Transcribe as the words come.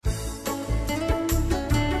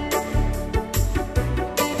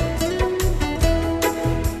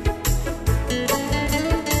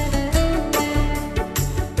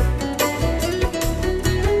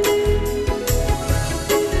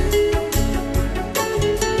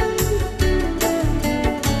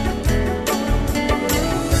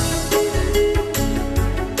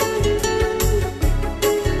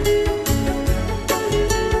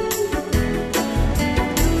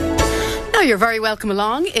you're very welcome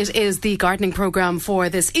along. It is the gardening programme for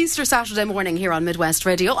this Easter Saturday morning here on Midwest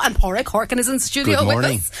Radio, and Pádraig Horkan is in studio with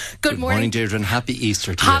us. Good morning, Deirdre, and happy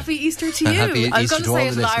Easter to you. Happy Easter to you. Happy I was Easter going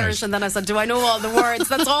to say to it in Irish, and then I said, do I know all the words?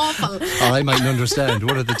 That's awful. I mightn't understand.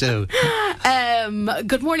 What did they do?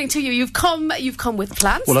 Good morning to you. You've come with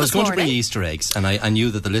plants. Well, I was going to bring Easter eggs, and I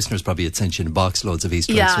knew that the listeners probably had sent you in box loads of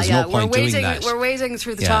Easter eggs. There's no point doing that. We're waiting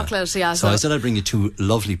through the chocolate. Yeah. So I said I'd bring you two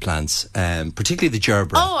lovely plants, particularly the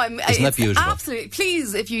gerbera. Isn't that beautiful? Absolutely.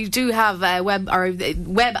 Please, if you do have web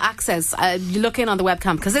access, you look in on the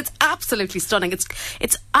webcam because it's absolutely stunning.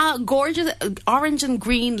 It's gorgeous orange and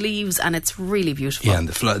green leaves, and it's really beautiful. Yeah, and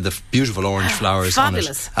the beautiful orange flowers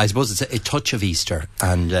fabulous. On it. I suppose it's a touch of Easter,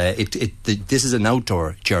 and this is an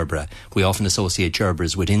outdoor gerbera. We often associate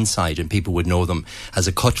gerberas with inside, and people would know them as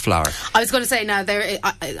a cut flower. I was going to say now,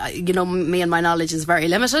 me and my knowledge is very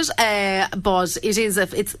limited, but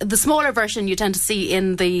it's the smaller version you tend to see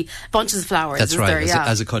in the bunches of flowers. That's right,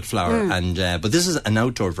 as a cut flower. And but this is an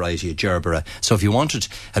outdoor variety of gerbera. So if you wanted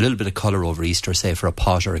a little bit of colour over Easter, say for a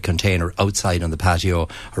pot or a container outside on the patio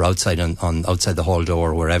or outside outside the hall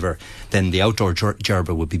door or wherever, then the outdoor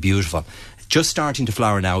gerbera would be beautiful. Just starting to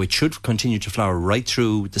flower now. It should continue to flower right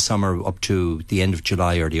through the summer up to the end of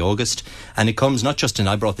July, early August. And it comes not just in,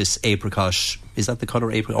 I brought this apricot, is that the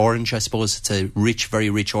colour? Orange, I suppose. It's a very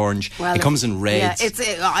rich orange. Well, it comes in reds.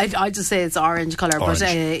 Yeah, I just say it's orange colour, but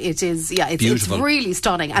it is, it's really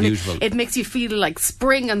stunning. And it makes you feel like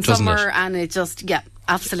spring and summer, and it just,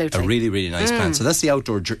 absolutely. A really, really nice plant. So that's the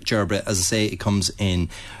outdoor gerbera. As I say, it comes in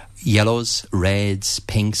yellows, reds,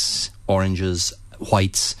 pinks, oranges,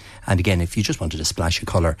 whites, and again, if you just wanted a splash of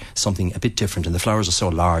colour, something a bit different, and the flowers are so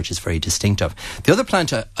large, it's very distinctive. The other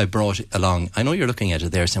plant I brought along, I know you're looking at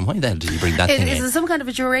it there saying, why the hell did you bring that thing in? Is it some kind of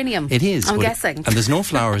a geranium? It is. I'm guessing. And there's no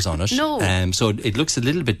flowers on it. No. So it looks a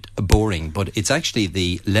little bit boring, but it's actually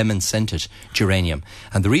the lemon-scented geranium.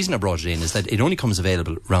 And the reason I brought it in is that it only comes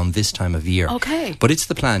available around this time of year. Okay. But it's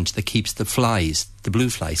the plant that keeps the flies, the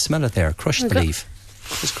blue flies, smell it there, crush the leaf.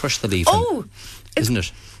 Just crush the leaf. Isn't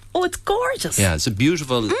it? Oh, it's gorgeous. Yeah, it's a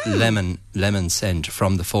beautiful lemon scent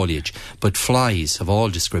from the foliage. But flies of all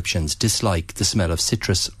descriptions dislike the smell of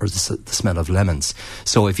citrus or the smell of lemons.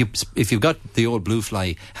 So if you've got the old blue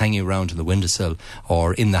fly hanging around in the windowsill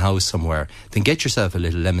or in the house somewhere, then get yourself a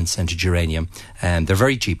little lemon scented geranium. And they're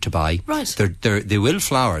very cheap to buy. Right. They will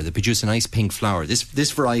flower. They produce a nice pink flower.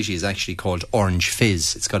 This variety is actually called Orange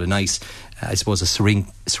Fizz. It's got a nice, I suppose, a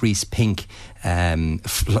cerise pink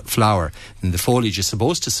flower, and the foliage is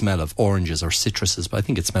supposed to smell of oranges or citruses, but I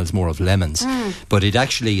think it smells more of lemons. But it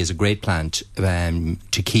actually is a great plant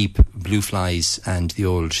to keep blue flies and the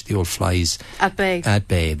old flies at bay.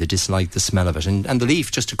 They dislike the smell of it, and the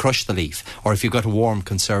leaf, just to crush the leaf, or if you've got a warm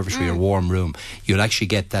conservatory or warm room, you'll actually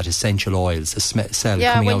get that essential oils, the cell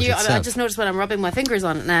coming out itself. I just noticed when I'm rubbing my fingers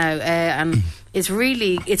on it now, and it's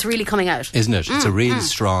really coming out, isn't it? It's a real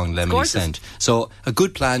strong lemony scent. So a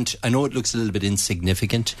good plant. I know it looks a little bit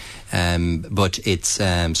insignificant, but it's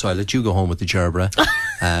so I'll let you go home with the gerbera.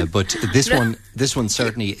 But this one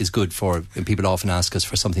certainly is good for. People often ask us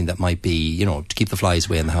for something that might be, to keep the flies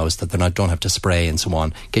away in the house, that they don't have to spray and so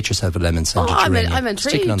on. Get yourself a lemon scented geranium. I'm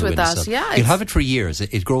intrigued with that. Yeah, you'll have it for years.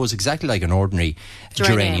 It grows exactly like an ordinary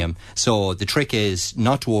geranium. So the trick is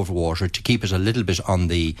not to overwater, to keep it a little bit on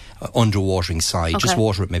the underwatering side. Just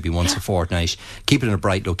water it maybe once a fortnight. Keep it in a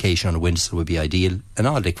bright location on a windowsill would be ideal. An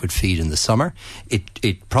odd liquid feed in the summer.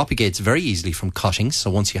 It propagates very easily from cuttings, so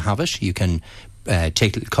once you have it, you can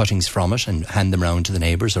take little cuttings from it and hand them round to the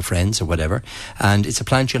neighbours or friends or whatever, and it's a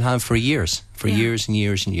plant you'll have for years and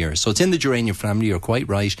years and years. So it's in the geranium family, you're quite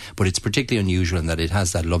right, but it's particularly unusual in that it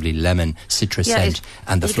has that lovely lemon citrus scent,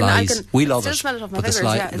 and the flies, we love it, smell it off my but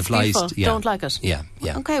fingers, the flies don't like it. Yeah.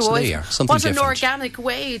 Okay, so well, there you are. Something what an different. organic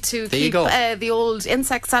way to keep the old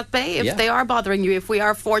insects at bay if they are bothering you, if we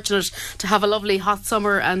are fortunate to have a lovely hot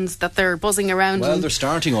summer and that they're buzzing around. Well, they're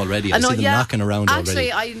starting already. I see them knocking around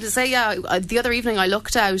already. Actually, I say, the other evening I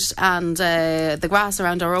looked out and the grass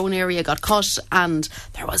around our own area got cut, and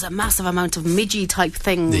there was a massive amount of midgy type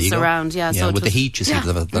things around. So with the heat, you see,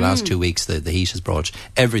 the last 2 weeks, the heat has brought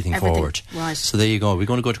everything forward. Right. So there you go. We're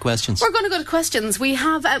going to go to questions. We're going to go to questions. We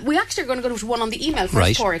have. We actually are going to go to one on the email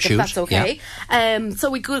first, Pádraig, if that's okay. Yeah.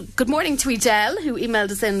 So good morning to Edel, who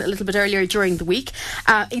emailed us in a little bit earlier during the week.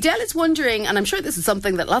 Edel is wondering, and I'm sure this is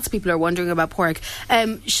something that lots of people are wondering about, Pádraig,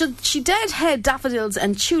 should she deadhead daffodils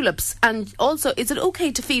and tulips, and also also, is it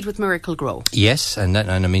okay to feed with Miracle Grow? Yes, and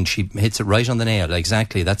I mean, she hits it right on the nail.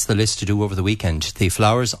 Exactly, that's the list to do over the weekend. The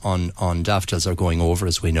flowers on daffodils are going over,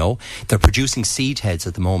 as we know. They're producing seed heads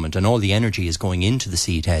at the moment, and all the energy is going into the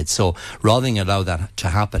seed heads. So rather than allow that to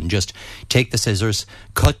happen, just take the scissors,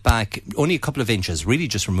 cut back only a couple of inches, really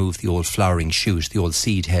just remove the old flowering shoot, the old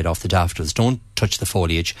seed head off the daffodils. Don't touch the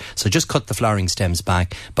foliage. So just cut the flowering stems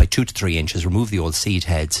back by 2 to 3 inches, remove the old seed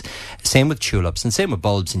heads. Same with tulips and same with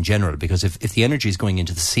bulbs in general, because if the energy is going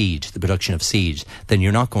into the seed, the production of seed, then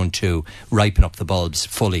you're not going to ripen up the bulbs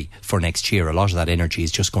fully for next year. A lot of that energy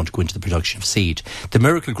is just going to go into the production of seed. The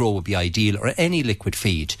Miracle Grow would be ideal, or any liquid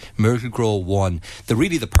feed. Miracle Grow 1.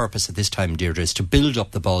 The purpose at this time, Deirdre, is to build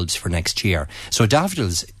up the bulbs for next year. So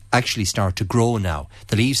daffodils actually start to grow now.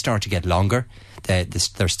 The leaves start to get longer.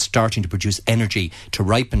 They're starting to produce energy to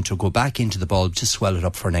ripen, to go back into the bulb, to swell it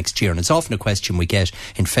up for next year. And it's often a question we get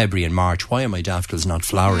in February and March: why are my daffodils not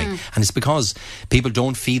flowering? And it's because people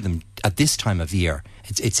don't feed them at this time of year.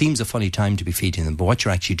 It seems a funny time to be feeding them, but what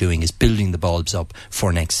you're actually doing is building the bulbs up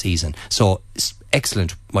for next season. So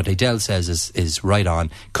excellent. What Adele says is right on.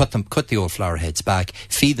 Cut the old flower heads back,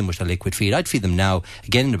 feed them with a liquid feed. I'd feed them now,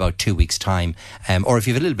 again in about 2 weeks' time. Or if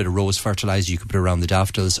you have a little bit of rose fertiliser, you could put around the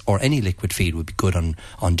daffodils, or any liquid feed would be good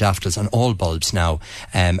on daffodils, on all bulbs now.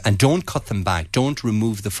 And don't cut them back. Don't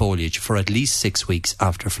remove the foliage for at least 6 weeks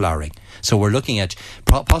after flowering. So we're looking at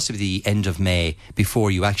possibly the end of May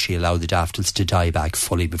before you actually allow the daffodils to die back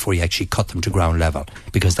fully, before you actually cut them to ground level.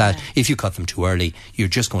 Because if you cut them too early, you're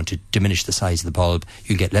just going to diminish the size of the bulb.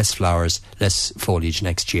 You'll get less flowers, less foliage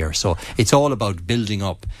next year. So it's all about building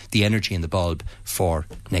up the energy in the bulb for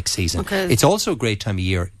next season. Okay. It's also a great time of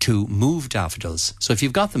year to move daffodils. So if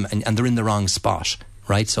you've got them and they're in the wrong spot,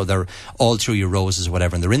 right, so they're all through your roses or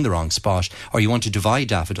whatever, and they're in the wrong spot, or you want to divide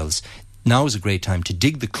daffodils, now is a great time to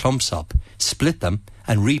dig the clumps up, split them,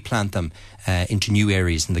 and replant them into new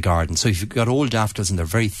areas in the garden. So if you've got old daffodils and they're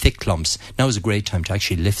very thick clumps, now is a great time to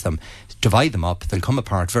actually lift them, divide them up. They'll come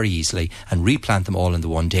apart very easily, and replant them all in the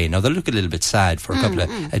one day. Now they'll look a little bit sad for a couple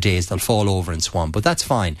of days. They'll fall over and swamp, but that's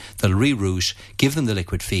fine. They'll reroot, give them the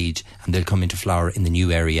liquid feed, and they'll come into flower in the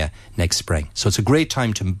new area next spring. So it's a great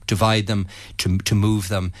time to divide them, to move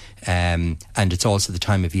them, and it's also the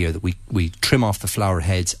time of year that we trim off the flower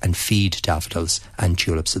heads and feed daffodils and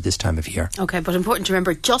tulips at this time of year. Okay, but important to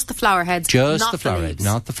remember, just the flower heads, just not the flower head,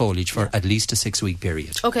 not the foliage, for at least a 6-week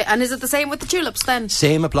period. Okay, and is it the same with the tulips then?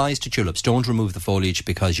 Same applies to tulips. Don't remove the foliage,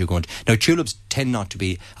 because you're going to... Now, tulips tend not to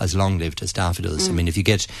be as long-lived as daffodils. I mean, if you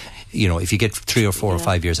get 3 or 4 or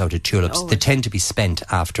 5 years out of tulips, they tend to be spent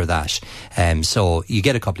after that. So you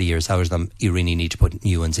get a couple of years out of them, you really need to put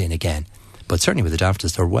new ones in again. But certainly with the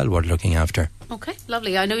daffodils, they're well worth looking after. Okay,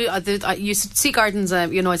 lovely. I know you see gardens,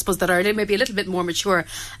 I suppose, that are maybe a little bit more mature,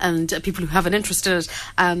 and people who have an interest in it,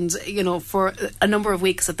 and, for a number of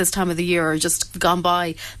weeks at this time of the year, are just gone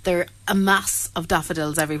by, there are a mass of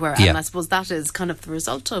daffodils everywhere. And I suppose that is kind of the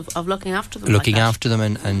result of looking after them. Looking after them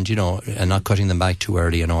and not cutting them back too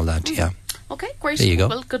early and all that, Okay, great. There you go.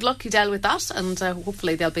 Well, good luck, Adele, with that, and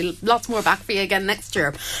hopefully there'll be lots more back for you again next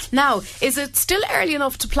year. Now, is it still early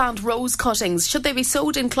enough to plant rose cuttings? Should they be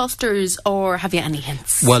sowed in clusters, or have you any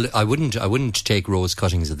hints? Well, I wouldn't take rose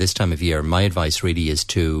cuttings at this time of year. My advice really is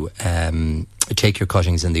to take your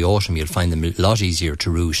cuttings in the autumn. You'll find them a lot easier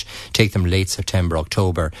to root. Take them late September,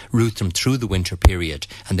 October, root them through the winter period,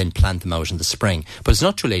 and then plant them out in the spring. But it's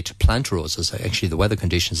not too late to plant roses. Actually, the weather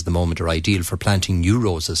conditions at the moment are ideal for planting new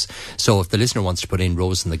roses. So if the listener wants to put in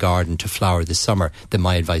roses in the garden to flower this summer, then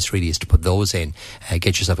my advice really is to put those in.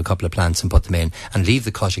 Get yourself a couple of plants and put them in, and leave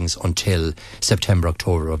the cuttings until September,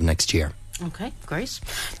 October of next year. Okay, great.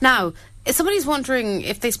 Now, if somebody's wondering,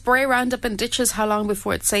 if they spray Roundup in ditches, how long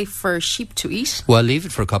before it's safe for sheep to eat? Well, leave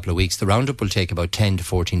it for a couple of weeks. The Roundup will take about 10 to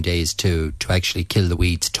 14 days to actually kill the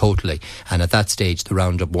weeds totally. And at that stage, the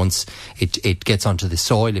Roundup, once it gets onto the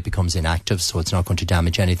soil, it becomes inactive, so it's not going to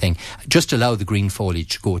damage anything. Just allow the green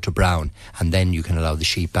foliage to go to brown, and then you can allow the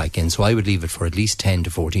sheep back in. So I would leave it for at least 10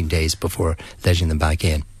 to 14 days before letting them back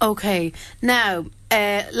in. Okay. Now,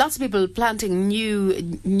 lots of people planting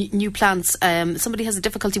new plants. Somebody has a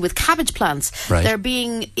difficulty with cabbage plants. Right. They're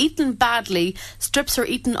being eaten badly. Strips are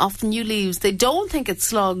eaten off the new leaves. They don't think it's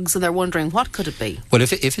slugs, and they're wondering, what could it be? Well,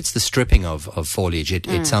 if it's the stripping of foliage,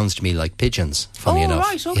 it sounds to me like pigeons, funny enough.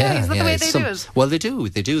 Right, okay. Is that the way they do it? Well, they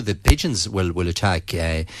do. The pigeons will attack,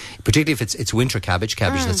 particularly if it's winter cabbage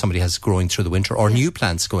that somebody has growing through the winter, or new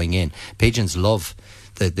plants going in. Pigeons love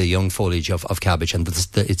the young foliage of cabbage, and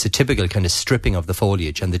it's a typical kind of stripping of the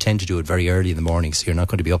foliage, and they tend to do it very early in the morning, so you're not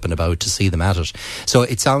going to be up and about to see them at it. So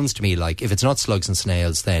it sounds to me like, if it's not slugs and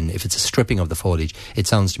snails, then if it's a stripping of the foliage, it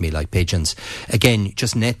sounds to me like pigeons. Again,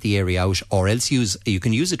 just net the area out, or else you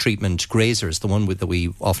can use a treatment, grazers, the one that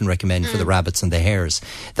we often recommend for the rabbits and the hares.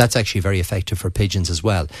 That's actually very effective for pigeons as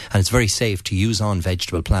well, and it's very safe to use on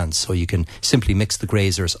vegetable plants. So you can simply mix the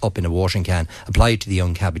grazers up in a watering can, apply it to the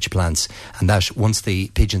young cabbage plants, and that, once the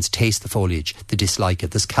pigeons taste the foliage, they dislike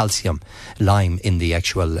it. There's calcium, lime in the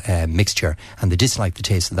actual mixture, and they dislike the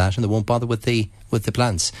taste of that, and they won't bother with the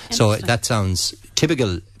plants. So that sounds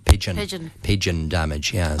typical pigeon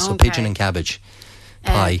damage. Yeah. So pigeon and cabbage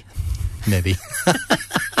pie, maybe.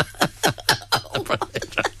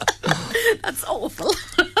 That's awful.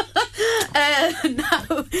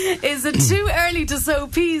 Now, is it too early to sow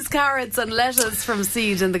peas, carrots and lettuce from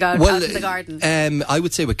seed in the garden? I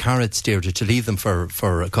would say with carrots, Deirdre, to leave them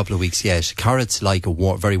for a couple of weeks yet. Carrots like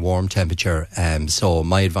a very warm temperature, so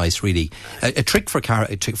my advice really, a trick for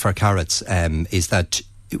carrots is that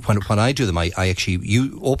when I do them,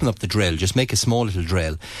 you open up the drill, just make a small little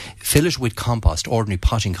drill, fill it with compost, ordinary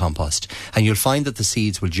potting compost, and you'll find that the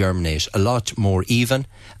seeds will germinate a lot more even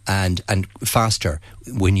and faster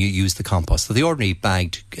when you use the compost. So the ordinary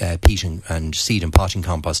bagged peat and seed and potting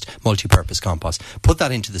compost, multi-purpose compost, put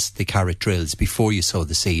that into the carrot drills before you sow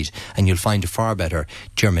the seed, and you'll find a far better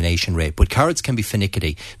germination rate. But carrots can be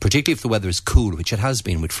finicky, particularly if the weather is cool, which it has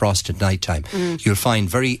been with frost at night time. You'll find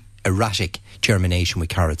very erratic germination with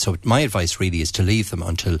carrots. So my advice really is to leave them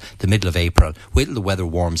until the middle of April. Wait till the weather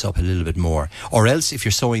warms up a little bit more. Or else, if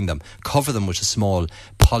you're sowing them, cover them with a small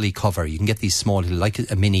poly cover. You can get these small, like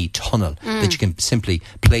a mini tunnel that you can simply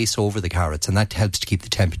place over the carrots, and that helps to keep the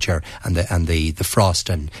temperature and the frost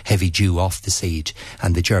and heavy dew off the seed,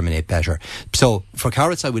 and they germinate better. So for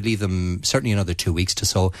carrots, I would leave them certainly another 2 weeks to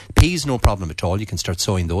sow. Peas, no problem at all. You can start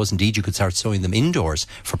sowing those. Indeed, you could start sowing them indoors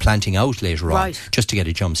for planting out later on, just to get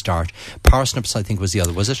a jump start. Parsnips, I think, was the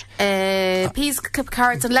other, was it? Peas,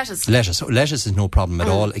 carrots and lettuce. Lettuce is no problem at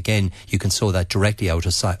all. Again, you can sow that directly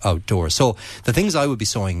outdoors. So the things I would be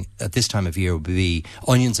sowing at this time of year would be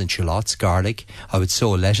onions and shallots, garlic. I would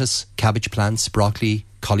sow lettuce, cabbage plants, broccoli,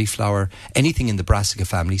 cauliflower, anything in the brassica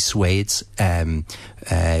family, swades.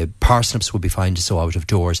 Parsnips would be fine to sow out of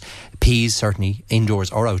doors. Peas, certainly,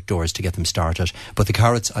 indoors or outdoors to get them started. But the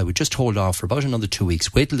carrots, I would just hold off for about another 2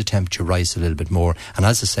 weeks, wait till the temperature rises a little bit more. And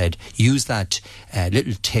as I said, use that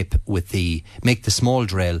little tip make the small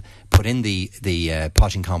drill, put in the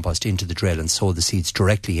potting compost into the drill and sow the seeds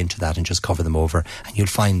directly into that and just cover them over, and you'll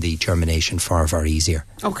find the germination far, far easier.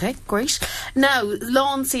 Okay, great. Now,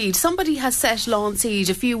 lawn seed. Somebody has set lawn seed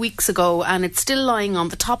a few weeks ago and it's still lying on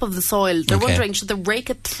the top of the soil. They're wondering, should they rake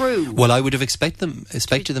it through? Well, I would have expected them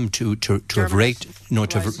to have raked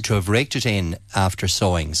to have raked it in after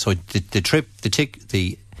sowing. So the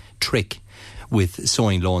trick with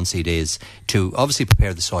sowing lawn seed is to obviously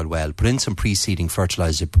prepare the soil well, put in some pre-seeding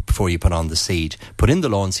fertiliser before you put on the seed, put in the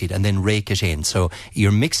lawn seed and then rake it in. So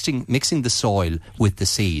you're mixing the soil with the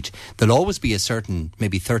seed. There'll always be a certain,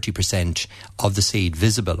 maybe 30% of the seed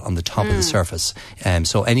visible on the top of the surface.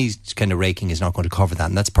 So any kind of raking is not going to cover that,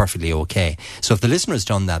 and that's perfectly okay. So if the listener has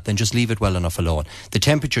done that, then just leave it well enough alone. The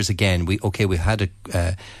temperatures, again, we've had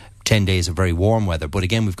 10 days of very warm weather, but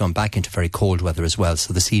again we've gone back into very cold weather as well,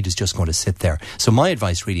 so the seed is just going to sit there. So my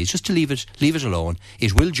advice really is just to leave it alone.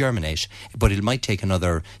 It will germinate, but it might take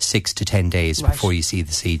another 6 to 10 days before you see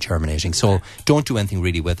the seed germinating. So don't do anything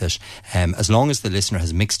really with it. As long as the listener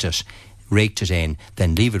has mixed it, raked it in,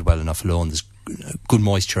 then leave it well enough alone. There's good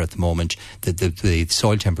moisture at the moment. The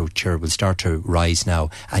soil temperature will start to rise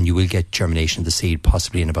now, and you will get germination of the seed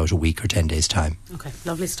possibly in about a week or 10 days time. Okay,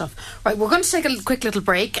 lovely stuff. Right, we're going to take a quick little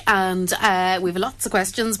break, and we have lots of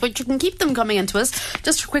questions, but you can keep them coming into us.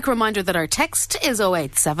 Just a quick reminder that our text is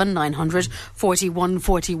 087 900 41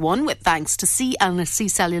 41, with thanks to C&C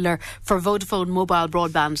Cellular for Vodafone mobile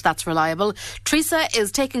broadband that's reliable. Teresa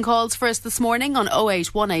is taking calls for us this morning on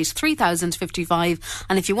 0818 3055,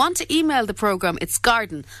 and if you want to email the programme, it's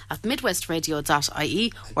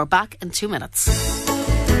garden@midwestradio.ie. We're back in 2 minutes.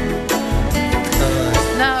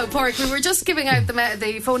 Now, Pádraig, we were just giving out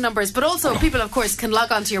the phone numbers, but also people, of course, can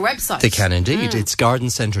log on to your website. They can indeed. It's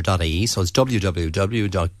gardencentre.ie, so it's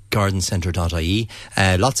www.gardencentre.ie.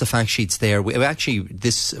 Lots of fact sheets there.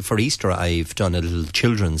 For Easter, I've done a little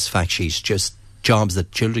children's fact sheet, just jobs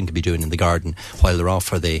that children can be doing in the garden while they're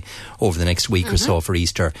off over the next week or so for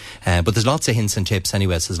Easter. But there's lots of hints and tips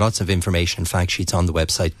anyway, so there's lots of information and fact sheets on the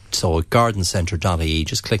website. So gardencentre.ie,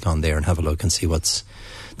 just click on there and have a look and see what's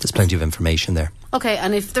there's plenty of information there. Okay,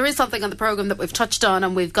 and if there is something on the programme that we've touched on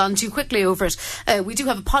and we've gone too quickly over it, we do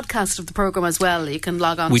have a podcast of the programme as well. You can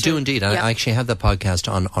log on We do indeed. I actually have that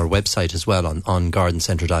podcast on our website as well, on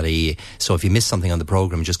gardencentre.ie. So if you miss something on the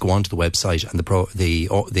programme, just go onto the website and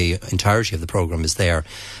the entirety of the programme is there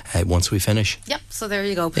once we finish. Yep, so there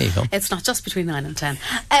you go. There you go. It's not just between 9 and 10.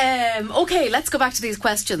 Okay, let's go back to these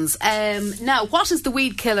questions. Now, what is the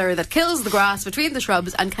weed killer that kills the grass between the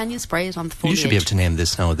shrubs, and can you spray it on the foliage? You should be able to name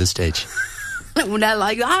this now at this stage. Well,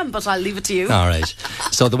 I am, but I'll leave it to you. All right.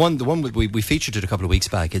 So the one we featured it a couple of weeks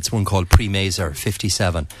back. It's one called Pre-Mazer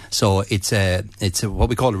 57. So it's what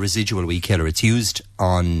we call a residual weed killer. It's used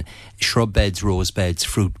on shrub beds, rose beds,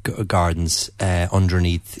 fruit gardens,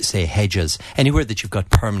 underneath, say, hedges, anywhere that you've got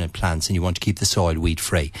permanent plants and you want to keep the soil weed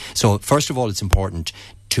free. So first of all, it's important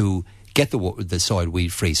to get the soil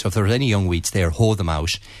weed free. So if there are any young weeds there, hoe them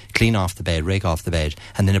out, clean off the bed, rake off the bed,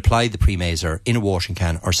 and then apply the Pre-Mazer in a watering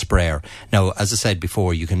can or sprayer. Now, as I said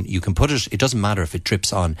before, you can put it doesn't matter if it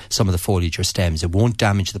drips on some of the foliage or stems. It won't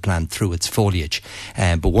damage the plant through its foliage.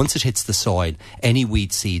 But once it hits the soil, any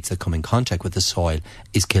weed seeds that come in contact with the soil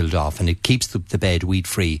is killed off, and it keeps the bed weed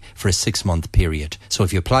free for a 6-month period. So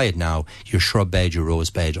if you apply it now, your shrub bed, your rose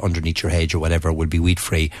bed, underneath your hedge or whatever will be weed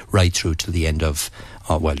free right through to the end of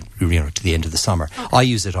to the end of the summer. Okay. I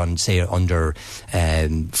use it on, say, under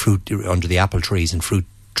the apple trees and fruit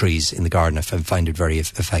trees in the garden. I find it very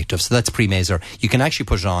effective. So that's Pre-Mazer. You can actually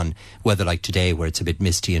put it on weather like today where it's a bit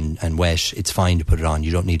misty and wet. It's fine to put it on.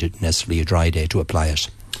 You don't need it necessarily a dry day to apply it.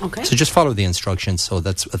 Okay. So just follow the instructions. So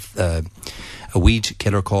that's a weed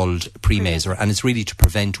killer called Pre-Mazer, and it's really to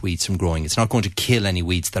prevent weeds from growing. It's not going to kill any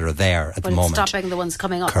weeds that are there at the moment. But it's stopping the ones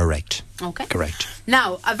coming up. Correct. Okay. Correct.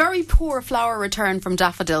 Now, a very poor flower return from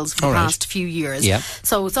daffodils for the past few years. Yeah.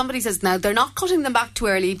 So somebody says now they're not cutting them back too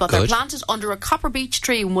early, but they're planted under a copper beech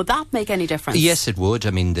tree. Would that make any difference? Yes, it would.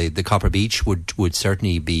 I mean, the copper beech would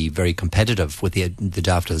certainly be very competitive with the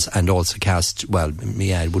daffodils, and also cast, it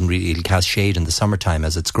wouldn't really cast shade in the summertime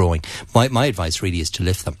as it's growing. My advice really is to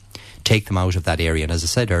lift them. Take them out of that area, and as I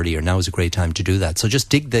said earlier, now is a great time to do that. So just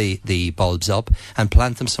dig the bulbs up and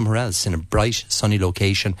plant them somewhere else in a bright, sunny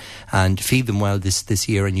location, and feed them well this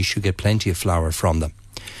year, and you should get plenty of flower from them.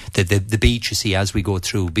 The beech, you see, as we go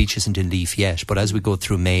through, beech isn't in leaf yet, but as we go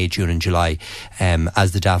through May, June and July,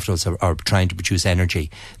 as the daffodils are trying to produce energy,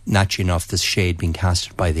 naturally enough, there's shade being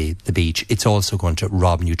casted by the beech. It's also going to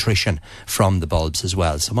rob nutrition from the bulbs as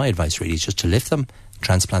well. So my advice really is just to lift them,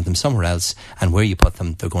 transplant them somewhere else, and where you put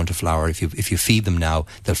them, they're going to flower. If you feed them now,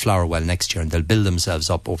 they'll flower well next year, and they'll build themselves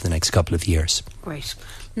up over the next couple of years. Great.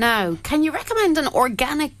 Now, can you recommend an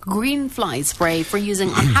organic greenfly spray for using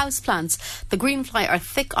on houseplants? The greenfly are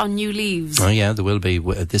thick on new leaves. Oh yeah, there will be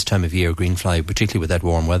at this time of year. Greenfly, particularly with that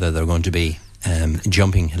warm weather, they're going to be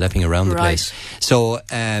leaping around the place. So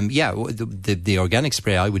the organic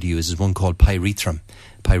spray I would use is one called Pyrethrum.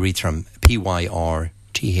 Pyrethrum, Pyrthrum,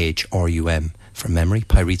 from memory,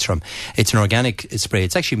 Pyrethrum. It's an organic spray.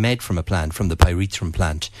 It's actually made from a plant, from the Pyrethrum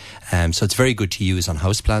plant. So it's very good to use on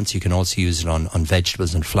house plants. You can also use it on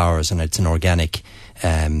vegetables and flowers, and it's an organic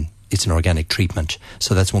treatment.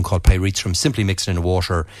 So that's one called Pyrethrum. Simply mix it in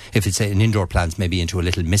water. If it's an indoor plant, maybe into a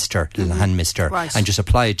little hand mister, and just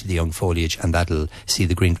apply it to the young foliage, and that'll see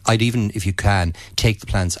the green. I'd even, if you can, take the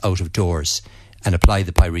plants out of doors and apply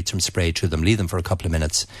the Pyrethrum spray to them. Leave them for a couple of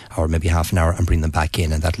minutes or maybe half an hour and bring them back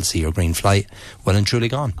in, and that'll see your green fly well and truly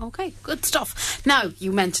gone. Okay, good stuff. Now,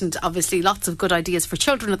 you mentioned obviously lots of good ideas for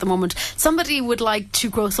children at the moment. Somebody would like to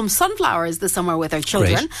grow some sunflowers this summer with their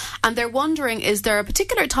children. Great. And they're wondering, is there a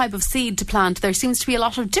particular type of seed to plant? There seems to be a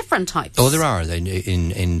lot of different types. Oh, there are.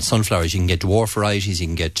 In sunflowers, you can get dwarf varieties, you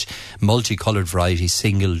can get multicoloured varieties,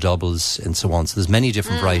 single, doubles, and so on. So there's many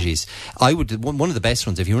different varieties. One of the best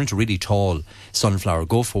ones, if you're into really tall sunflower,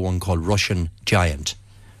 go for one called Russian Giant.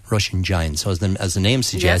 So as the name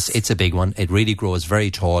suggests, It's a big one. It really grows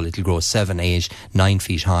very tall. It'll grow 7, 8, 9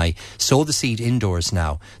 feet high. Sow the seed indoors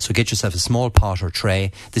now. So get yourself a small pot or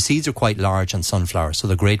tray. The seeds are quite large on sunflower, so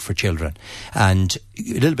they're great for children. And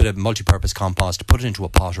a little bit of multi-purpose compost, put it into a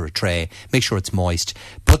pot or a tray. Make sure it's moist.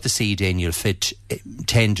 Put the seed in. You'll fit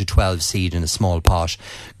 10 to 12 seed in a small pot.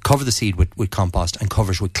 Cover the seed with compost and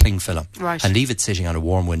cover it with cling film. Right. And leave it sitting on a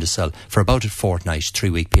warm windowsill for about a fortnight,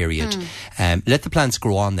 3-week period. Let the plants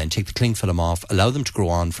grow on then. Take the cling film off, allow them to grow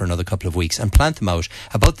on for another couple of weeks, and plant them out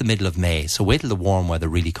about the middle of May. So wait till the warm weather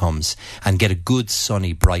really comes and get a good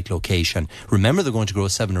sunny bright location. Remember, they're going to grow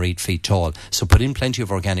 7 or 8 feet tall, so put in plenty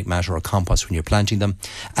of organic matter or compost when you're planting them,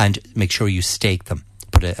 and make sure you stake them.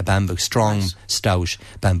 Put a bamboo, strong, stout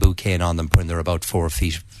bamboo cane on them when they're about 4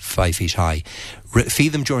 feet, 5 feet high.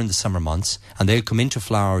 Feed them during the summer months, and they'll come into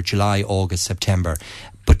flower July, August, September.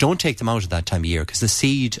 But don't take them out at that time of year, because the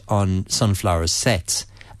seed on sunflowers sets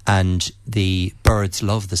and the birds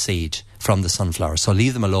love the seed from the sunflower. So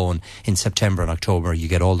leave them alone in September and October. You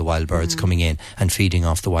get all the wild birds coming in and feeding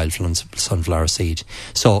off the wild sunflower seed.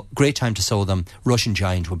 So great time to sow them. Russian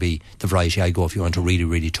Giant would be the variety I go if you want a really,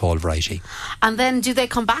 really tall variety. And then do they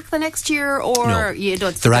come back the next year, or no, you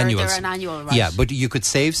know, they're annuals. They're an annual, right? Yeah, but you could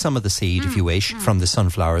save some of the seed if you wish from the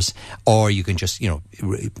sunflowers, or you can just,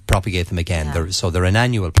 propagate them again. Yeah. They're an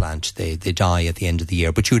annual plant. They die at the end of the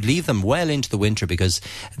year, but you would leave them well into the winter, because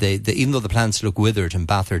even though the plants look withered and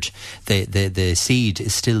battered, the seed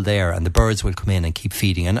is still there, and the birds will come in and keep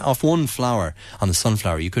feeding. And off one flower on the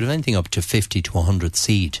sunflower, you could have anything up to 50 to 100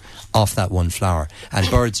 seed off that one flower. And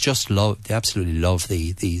birds just they absolutely love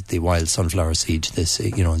the wild sunflower seed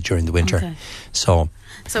during the winter. Okay.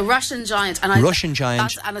 So Russian Giant. Russian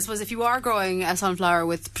Giant. And I suppose if you are growing a sunflower,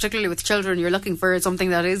 particularly with children, you're looking for something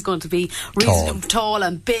that is going to be reasonably tall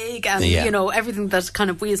and big, and everything that kind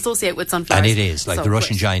of we associate with sunflowers. And it is. The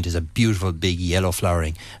Russian Giant is a beautiful, big, yellow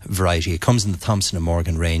flowering variety. It comes in the Thompson and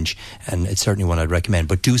Morgan range, and it's certainly one I'd recommend.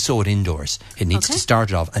 But do sow it indoors. It needs to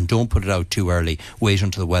start it off, and don't put it out too early. Wait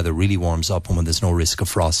until the weather really warms up and when there's no risk of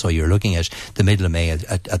frost. So you're looking at the middle of May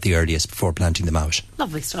at the earliest before planting them out.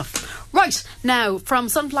 Lovely stuff. Right, now from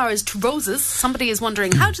sunflowers to roses. Somebody is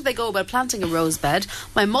wondering, how do they go about planting a rose bed?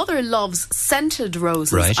 My mother loves scented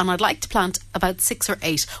roses, and I'd like to plant about 6 or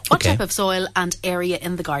 8. What type of soil and area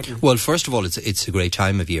in the garden? Well, first of all, it's a great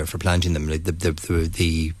time of year for planting them.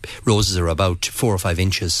 The roses are about 4 or 5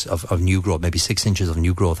 inches of new growth, maybe 6 inches of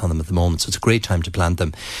new growth on them at the moment, so it's a great time to plant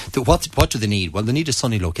them. What do they need? Well, they need a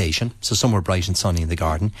sunny location, so somewhere bright and sunny in the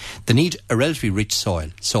garden. They need a relatively rich soil,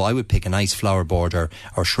 so I would pick a nice flower border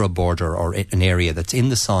or shrub border or an area that's in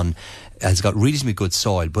the sun, has got reasonably good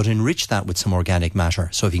soil, but enrich that with some organic matter.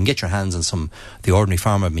 So if you can get your hands on the ordinary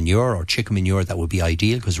farmer manure or chicken manure, that would be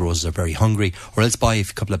ideal, because roses are very hungry. Or else buy a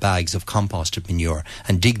couple of bags of composted manure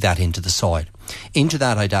and dig that into the soil. Into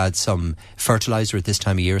that I'd add some fertiliser at this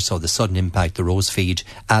time of year, so the sudden impact, the rose feed,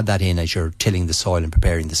 add that in as you're tilling the soil and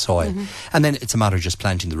preparing the soil. And then it's a matter of just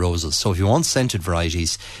planting the roses. So if you want scented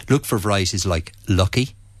varieties, look for varieties like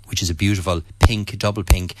Lucky, which is a beautiful pink, double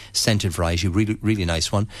pink scented variety, really, really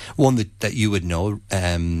nice one. One that you would know,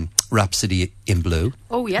 Rhapsody in Blue.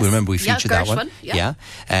 Oh, yes. Remember we featured that one? Yeah.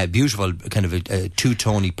 Beautiful, kind of a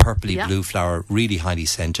two-tony, purpley blue flower, really highly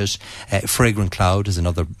scented. Fragrant Cloud is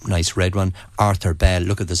another nice red one. Arthur Bell.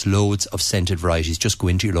 Look, there's loads of scented varieties. Just go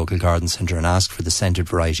into your local garden centre and ask for the scented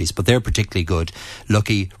varieties. But they're particularly good.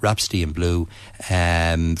 Lucky, Rhapsody in Blue,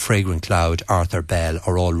 Fragrant Cloud, Arthur Bell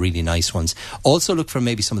are all really nice ones. Also look for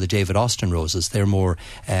maybe some of the David Austin roses. They're more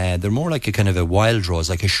like a kind of a wild rose,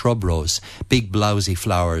 like a shrub rose. Big, blousy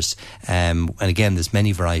flowers. And again, there's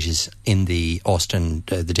many varieties in the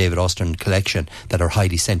David Austin collection that are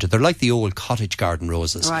highly scented. They're like the old cottage garden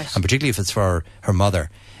roses, and particularly if it's for her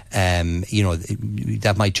mother.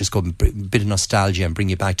 That might just go a bit of nostalgia and bring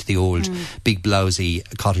you back to the old big blousy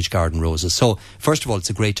cottage garden roses. So first of all,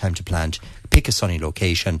 it's a great time to plant. Pick a sunny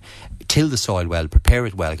location, till the soil well, prepare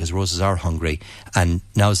it well, because roses are hungry, and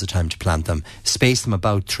now's the time to plant them. Space them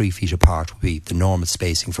about 3 feet apart would be the normal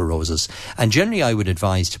spacing for roses. And generally I would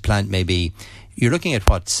advise to plant maybe, you're looking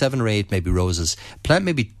at 7 or 8 maybe roses, plant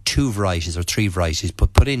maybe 2 varieties or 3 varieties,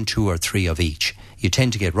 but put in 2 or 3 of each. You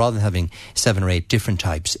tend to get, rather than having 7 or 8 different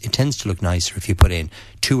types, it tends to look nicer if you put in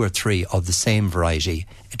 2 or 3 of the same variety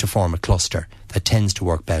to form a cluster. That tends to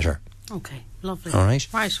work better. Okay. Lovely. All right.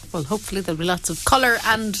 Right. Well, hopefully there'll be lots of colour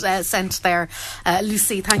and scent there.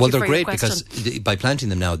 Lucy, thank you for your question. Well, they're great because by planting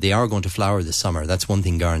them now, they are going to flower this summer. That's one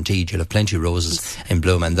thing guaranteed. You'll have plenty of roses in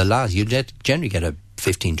bloom, and you generally get a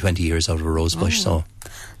 15, 20 years out of a rose bush. So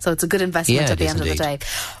it's a good investment at the end of the day.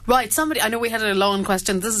 Right, I know we had a lawn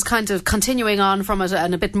question. This is kind of continuing on from it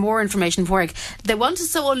and a bit more information for it. They want to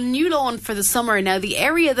sow a new lawn for the summer. Now, the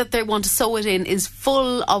area that they want to sow it in is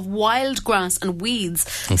full of wild grass and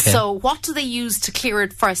weeds. Okay. So what do they use to clear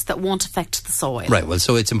it first that won't affect the soil? Right, well,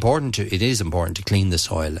 so it is important to clean the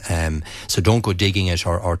soil. So don't go digging it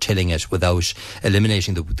or tilling it without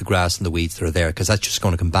eliminating the grass and the weeds that are there, because that's just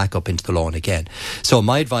going to come back up into the lawn again. So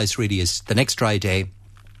my advice really is the next dry day,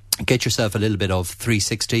 get yourself a little bit of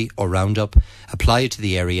 360 or Roundup, apply it to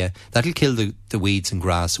the area. That'll kill the weeds and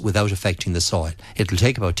grass without affecting the soil. It'll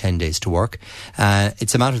take about 10 days to work.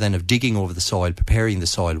 It's a matter then of digging over the soil, preparing the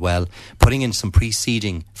soil well, putting in some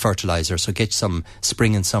preceding fertiliser. So get some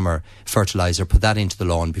spring and summer fertiliser, put that into the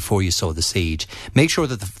lawn before you sow the seed. Make sure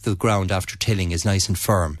that the ground after tilling is nice and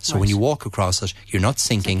firm. So when you walk across it, you're not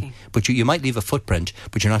sinking. But you might leave a footprint,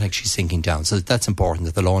 but you're not actually sinking down. So that's important,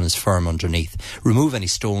 that the lawn is firm underneath. Remove any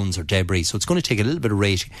stones or debris. So it's going to take a little bit of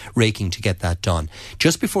raking to get that done.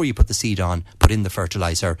 Just before you put the seed on, put in the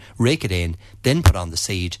fertiliser, rake it in, then put on the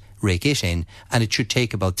seed, rake it in, and it should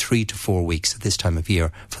take about 3 to 4 weeks at this time of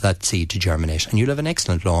year for that seed to germinate. And you'll have an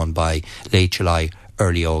excellent lawn by late July,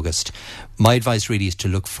 early August. My advice really is to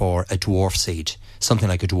look for a dwarf seed, something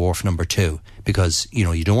like a dwarf number 2, because, you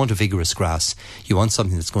know, you don't want a vigorous grass. You want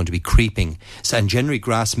something that's going to be creeping. So, and generally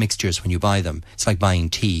grass mixtures, when you buy them, it's like buying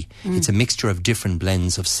tea. It's a mixture of different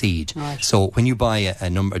blends of seed. Right. So when you buy a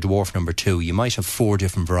dwarf number 2, you might have 4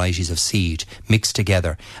 different varieties of seed mixed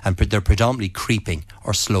together, and they're predominantly creeping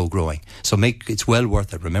or slow growing. So it's well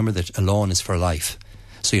worth it. Remember that a lawn is for life.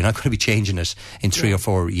 So you're not going to be changing it in 3 or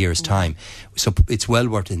 4 years' time. So it's well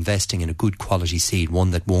worth investing in a good quality seed,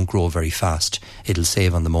 one that won't grow very fast. It'll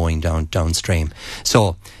save on the mowing downstream.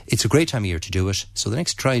 So it's a great time of year to do it. So the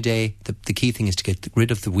next dry day, the key thing is to get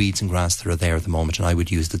rid of the weeds and grass that are there at the moment, and I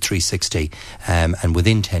would use the 360. And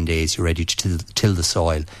within 10 days, you're ready to till the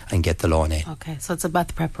soil and get the lawn in. Okay, so it's about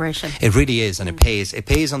the preparation. It really is, and it pays. It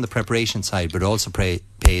pays on the preparation side, but it also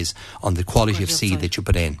pays on the quality of seed that you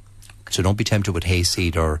put in. So don't be tempted with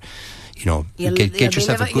hayseed, or, you know, get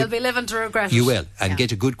yourself a good... You'll be living to regret it. You will. And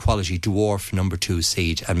get a good quality dwarf number 2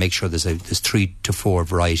 seed, and make sure there's 3 to 4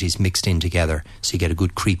 varieties mixed in together, so you get a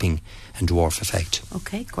good creeping and dwarf effect.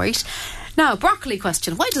 Okay, great. Now, broccoli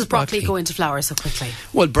question. Why does broccoli go into flower so quickly?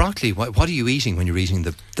 Well, broccoli, what are you eating when you're eating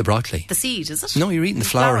the broccoli? The seed, is it? No, you're eating the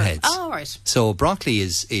flower heads. Oh, right. So broccoli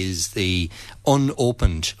is the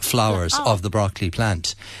unopened flowers of the broccoli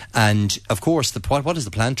plant. And, of course, what is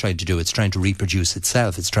the plant trying to do? It's trying to reproduce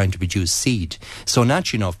itself. It's trying to produce seed. So,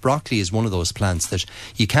 naturally enough, broccoli is one of those plants that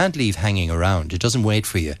you can't leave hanging around. It doesn't wait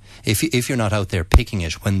for you. If you're not out there picking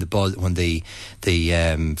it when the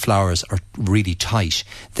flowers are really tight,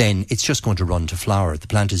 then it's just going to run to flower. The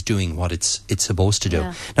plant is doing what it's supposed to do.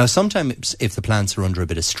 Yeah. Now, sometimes if the plants are under a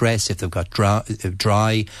bit of stress, if they've got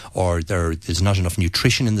dry or there's not enough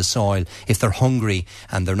nutrition in the soil, if they're hungry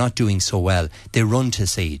and they're not doing so well, they run to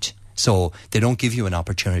seed. So they don't give you an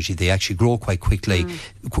opportunity. They actually grow quite quickly.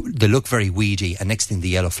 They look very weedy, and next thing the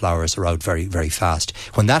yellow flowers are out very, very fast.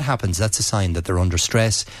 When that happens, that's a sign that they're under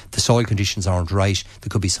stress. The soil conditions aren't right. There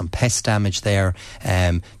could be some pest damage there.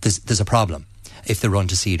 There's a problem if they run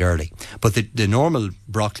to seed early. But the normal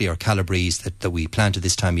broccoli or calabrese that we plant at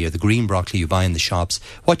this time of year, the green broccoli you buy in the shops,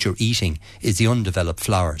 what you're eating is the undeveloped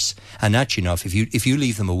flowers. And naturally enough, if you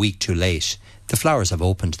leave them a week too late, the flowers have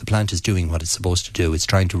opened. The plant is doing what it's supposed to do. It's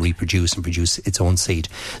trying to reproduce and produce its own seed.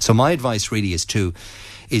 So my advice really is to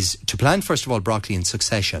plant, first of all, broccoli in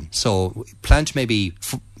succession. So plant maybe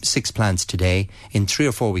 6 plants today. In 3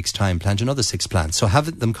 or 4 weeks' time, plant another 6 plants. So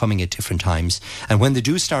have them coming at different times. And when they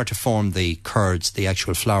do start to form the curds, the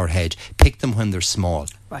actual flower head, pick them when they're small.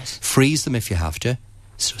 Right. Freeze them if you have to.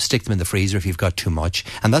 So stick them in the freezer if you've got too much.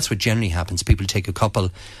 And that's what generally happens. People take a couple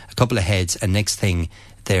of heads, and next thing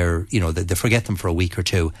they forget them for a week or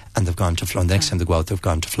 2, and they've gone to flower. The next time they go out, they've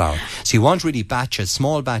gone to flower. So you want really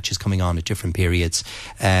small batches coming on at different periods.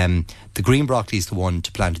 The green broccoli is the one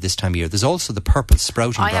to plant at this time of year. There's also the purple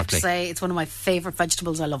sprouting broccoli. I have to say, it's one of my favourite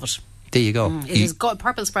vegetables. I love it. There you go. It is good.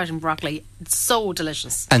 Purple sprouting broccoli. It's so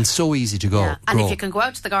delicious. And so easy to go. Yeah. And if you can go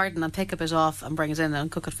out to the garden and pick a bit off and bring it in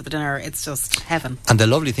and cook it for the dinner, it's just heaven. And the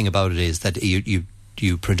lovely thing about it is that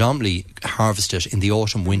you predominantly harvest it in the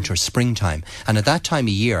autumn, winter, springtime. And at that time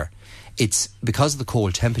of year, it's because of the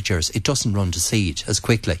cold temperatures, it doesn't run to seed as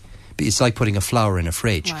quickly. It's like putting a flower in a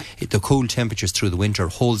fridge. Right. The cool temperatures through the winter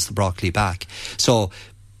holds the broccoli back. So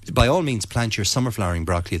by all means, plant your summer flowering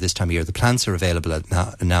broccoli at this time of year. The plants are available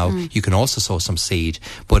now. You can also sow some seed.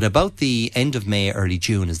 But about the end of May, early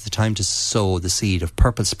June is the time to sow the seed of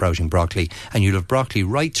purple sprouting broccoli. And you'll have broccoli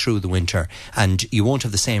right through the winter. And you won't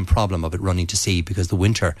have the same problem of it running to seed, because the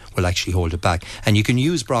winter will actually hold it back. And you can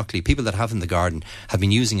use broccoli. People that have in the garden have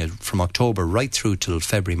been using it from October right through till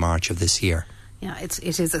February, March of this year. Yeah,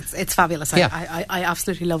 it's fabulous. Yeah. I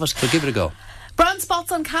absolutely love it. So give it a go. Brown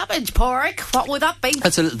spots on cabbage, Pádraig. What would that be?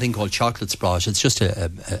 That's a little thing called chocolate spot. It's just a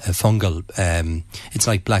fungal. It's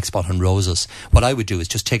like black spot on roses. What I would do is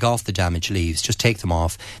just take off the damaged leaves. Just take them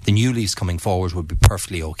off. The new leaves coming forward would be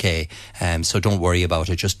perfectly okay. So don't worry about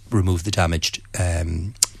it. Just remove the damaged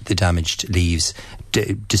the damaged leaves,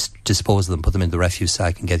 dispose of them, put them in the refuse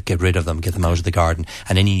sack and get rid of them, get them out of the garden,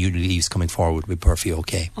 and any new leaves coming forward will be perfectly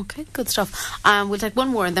okay. Okay, good stuff. We'll take one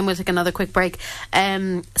more and then we'll take another quick break.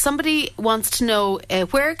 Somebody wants to know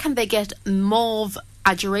where can they get mauve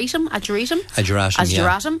Ageratum.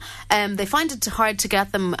 They find it hard to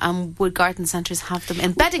get them. Would garden centres have them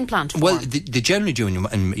in bedding plant form? Well, they generally do,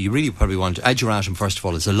 and you really probably want Ageratum. First of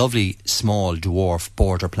all, it's a lovely small dwarf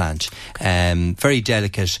border plant, very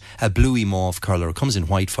delicate, a bluey mauve colour. It comes in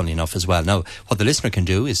white, funny enough, as well. Now, what the listener can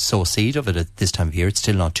do is sow seed of it at this time of year. It's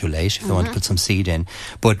still not too late if they want to put some seed in,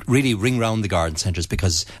 but really ring round the garden centres,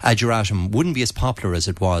 because Ageratum wouldn't be as popular as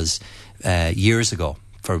it was years ago.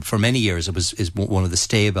 For many years, it was one of the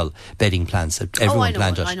stable bedding plants that everyone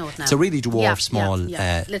planted. I know it now. It's a really dwarf, small,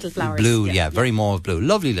 little flowers, blue, very mauve blue,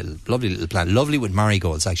 lovely little plant, lovely with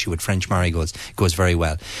marigolds. Actually, with French marigolds, goes very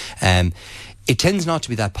well. It tends not to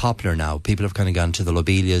be that popular now. People have kind of gone to the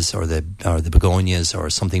lobelias or the begonias or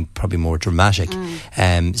something probably more dramatic.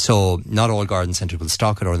 So not all garden centres will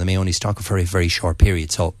stock it, or they may only stock it for a very short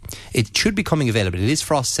period. So it should be coming available. It is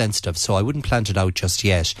frost sensitive, so I wouldn't plant it out just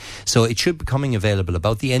yet. So it should be coming available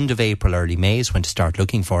about the end of April, early May is when to start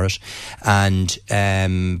looking for it. And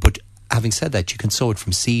but having said that, you can sow it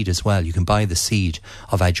from seed as well. You can buy the seed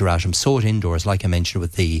of Ageratum, sow it indoors, like I mentioned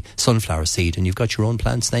with the sunflower seed, and you've got your own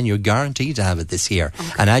plants then. You're guaranteed to have it this year.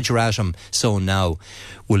 Okay. And Ageratum sown now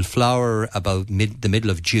will flower about the middle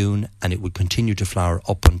of June, and it will continue to flower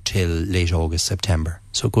up until late August, September.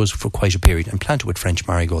 So it goes for quite a period. And plant it with French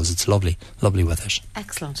marigolds. It's lovely with it.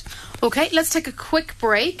 Excellent. Okay, let's take a quick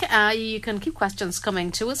break. You can keep questions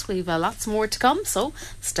coming to us. We've lots more to come, so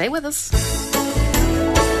stay with us.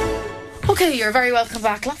 Okay, you're very welcome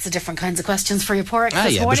back. Lots of different kinds of questions for you, Porrick,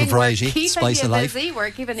 this morning. A bit of variety, spice of life.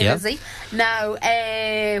 We're keeping you busy. Now,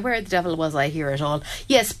 where the devil was I hear it all?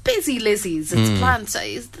 Yes, busy lizzies. It's plants that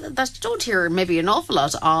you don't hear maybe an awful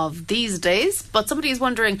lot of these days, but somebody is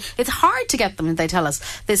wondering, it's hard to get them, they tell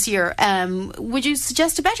us, this year. Would you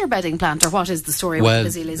suggest a better bedding plant, or what is the story with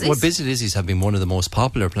busy lizzies? Well, busy lizzies have been one of the most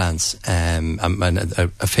popular plants, and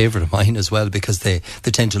a favourite of mine as well, because they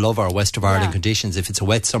tend to love our west of Ireland conditions. If it's a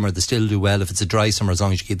wet summer, they still do well. If it's a dry summer, as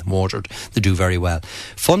long as you keep them watered, they do very well.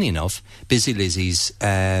 Funny enough, busy lizzies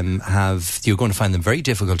you're going to find them very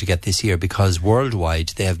difficult to get this year, because worldwide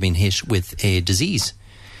they have been hit with a disease.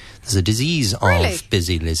 There's a disease of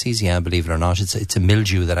busy lizzies, believe it or not. It's a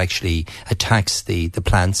mildew that actually attacks the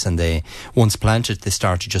plants, and they, once planted, they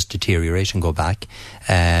start to just deteriorate and go back.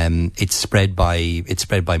 It's spread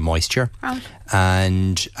by moisture,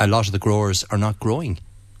 and a lot of the growers are not growing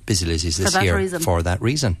busy lizzies this year for that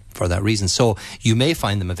reason. So you may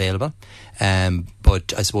find them available,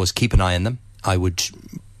 but I suppose keep an eye on them. I would,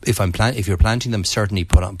 if you're planting them, certainly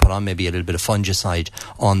put on maybe a little bit of fungicide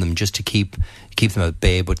on them, just to keep them at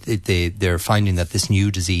bay. But they're finding that this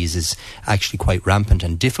new disease is actually quite rampant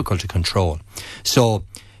and difficult to control. So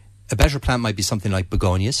a better plant might be something like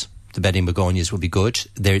begonias. The bedding begonias would be good.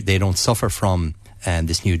 They don't suffer from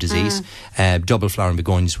this new disease. Double flowering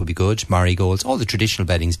begonias will be good. Marigolds, all the traditional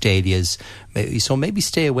beddings, dahlias. So maybe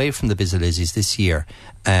stay away from the busy lizzies this year,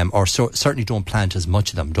 or certainly don't plant as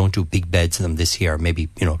much of them. Don't do big beds of them this year. Maybe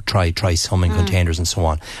try some in containers and so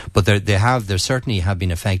on. But they certainly have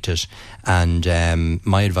been affected, and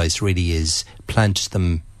my advice really is plant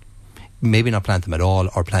them. Maybe not plant them at all,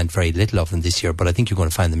 or plant very little of them this year, but I think you're going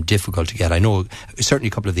to find them difficult to get. I know certainly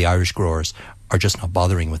a couple of the Irish growers are just not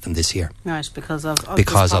bothering with them this year. Right, because of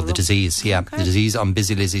the disease, the disease on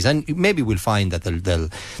busy lizzies. And maybe we'll find that they'll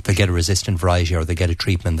get a resistant variety, or they'll get a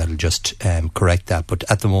treatment that'll just correct that. But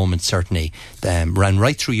at the moment, certainly, ran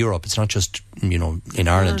right through Europe. It's not just, in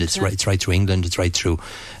Ireland, it's right through England, it's right through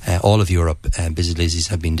all of Europe. Busy lizzies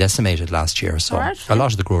have been decimated last year, so a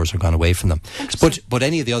lot of the growers have gone away from them. But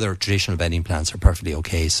any of the other traditional bedding plants are perfectly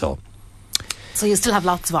okay, so you still have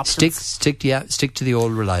lots of options. Stick to the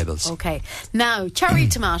old reliables. Okay. Now, cherry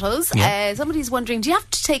tomatoes. Somebody's wondering, do you have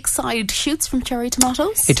to take side shoots from cherry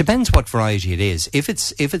tomatoes? It depends what variety it is. If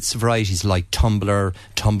it's varieties like Tumbler,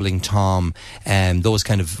 Tumbling Tom, those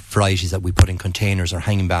kind of varieties that we put in containers or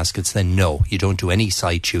hanging baskets, then no, you don't do any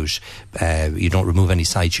side shoot. You don't remove any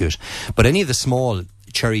side shoot. But any of the small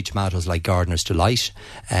cherry tomatoes like Gardener's Delight,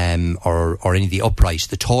 or any of the upright,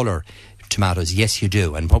 the taller tomatoes, yes you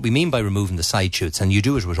do. And what we mean by removing the side shoots, and you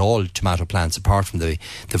do it with all tomato plants apart from the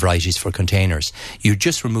varieties for containers, you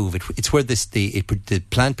just remove it. It's where the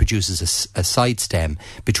plant produces a side stem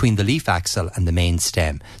between the leaf axil and the main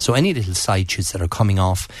stem. So any little side shoots that are coming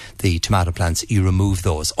off the tomato plants, you remove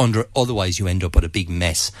those. Otherwise you end up with a big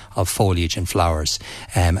mess of foliage and flowers,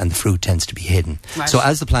 and the fruit tends to be hidden. Right. So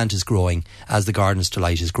as the plant is growing, as the garden's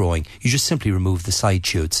delight is growing, you just simply remove the side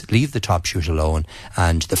shoots, leave the top shoot alone,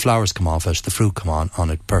 and the flowers come off it, the fruit come on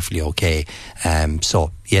it perfectly okay.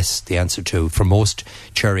 So yes, the answer for most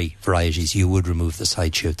cherry varieties, you would remove the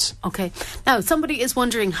side shoots. Okay. Now, somebody is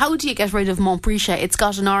wondering, how do you get rid of Montbretia? It's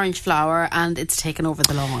got an orange flower and it's taken over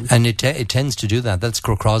the lawn. And it tends to do that. That's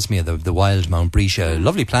Crocrosmia, the wild Montbretia.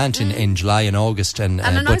 Lovely plant in July and August. And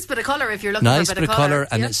a nice bit of colour if you're looking for a bit of colour.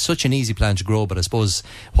 And it's such an easy plant to grow, but I suppose,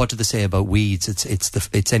 what do they say about weeds?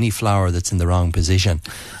 It's any flower that's in the wrong position.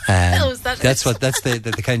 That's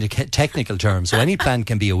the kind of technical term. So any plant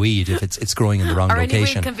can be a weed if it's growing in the wrong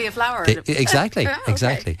location. Can be a flower.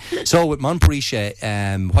 Exactly. So with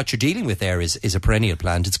Montbretia, what you're dealing with there is a perennial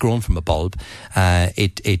plant. It's grown from a bulb.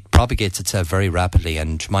 It propagates itself very rapidly,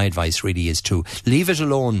 and my advice really is to leave it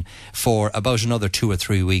alone for about another 2 or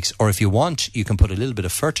 3 weeks, or if you want, you can put a little bit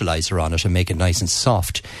of fertiliser on it and make it nice and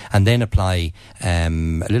soft, and then apply a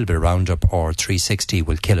little bit of Roundup or 360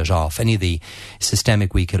 will kill it off. Any of the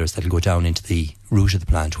systemic weed killers that will go down into the root of the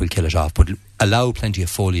plant will kill it off, but allow plenty of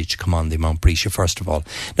foliage to come on the Montbretia first of all.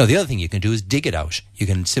 Now, the other thing you can do is dig it out. You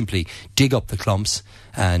can simply dig up the clumps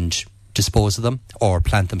and dispose of them, or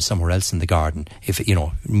plant them somewhere else in the garden.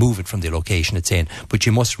 Move it from the location it's in, but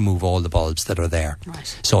you must remove all the bulbs that are there.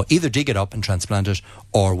 Right. So either dig it up and transplant it,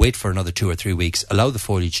 or wait for another 2 or 3 weeks, allow the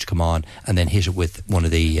foliage to come on, and then hit it with one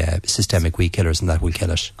of the systemic weed killers, and that will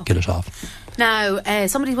kill it off. Now,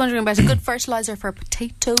 somebody's wondering about a good fertiliser for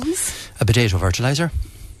potatoes. A potato fertiliser?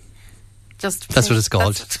 That's what it's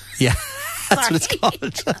called. Yeah. That's what it's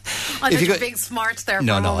called. I'm just big smart there.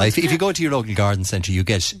 No. If you go to your local garden centre, you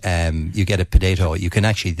get a potato. You can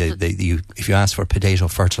actually, if you ask for potato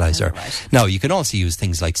fertiliser. Right. Now, you can also use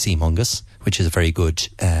things like sea mungus, which is a very good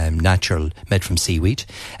natural made from seaweed.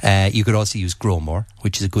 You could also use Growmore,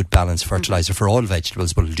 which is a good balanced fertiliser for all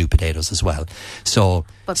vegetables, but it'll do potatoes as well. So,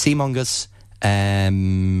 sea mungus.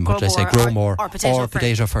 Growmore or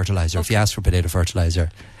potato fertiliser. Okay. If you ask for potato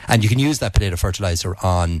fertiliser, and you can use that potato fertiliser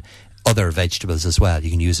on other vegetables as well. You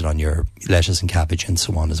can use it on your lettuce and cabbage and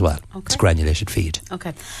so on as well. Okay. It's granulated feed.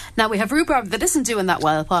 Okay. Now, we have rhubarb that isn't doing that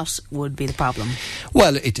well. What would be the problem?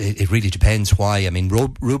 Well, it really depends why. I mean,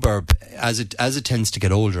 rhubarb, as it tends to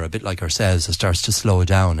get older, a bit like ourselves, it starts to slow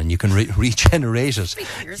down, and you can regenerate it.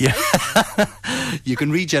 You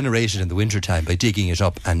can regenerate it in the wintertime by digging it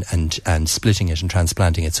up and splitting it and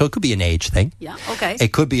transplanting it. So it could be an age thing. Yeah, okay.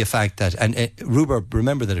 It could be a fact that, and rhubarb,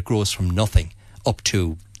 remember that it grows from nothing up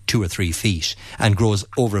to 2 or 3 feet and grows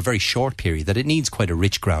over a very short period, that it needs quite a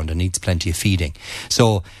rich ground and needs plenty of feeding.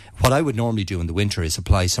 So what I would normally do in the winter is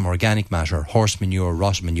apply some organic matter, horse manure,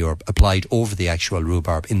 rotten manure, applied over the actual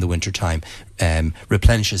rhubarb in the winter time,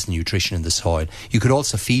 replenishes the nutrition in the soil. You could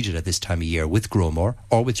also feed it at this time of year with Growmore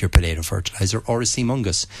or with your potato fertiliser or a sea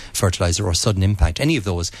mungus fertiliser or sudden impact. Any of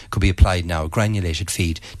those could be applied now, granulated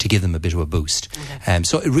feed, to give them a bit of a boost. Okay.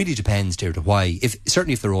 So it really depends, Deirdre, why.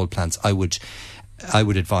 Certainly if they're old plants, I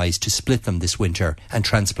would advise to split them this winter and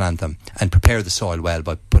transplant them and prepare the soil well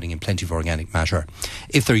by putting in plenty of organic matter.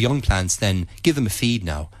 If they're young plants, then give them a feed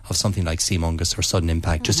now of something like sea mungus or sudden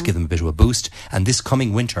impact, just to give them a bit of a boost. And this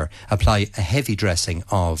coming winter, apply a heavy dressing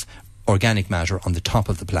of organic matter on the top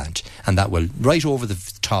of the plant, and that will, right over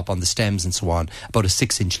the top on the stems and so on, about a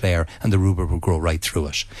 6-inch layer, and the rhubarb will grow right through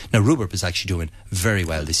it. Now, rhubarb is actually doing very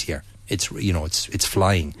well this year. It's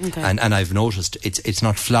flying. Okay. And I've noticed it's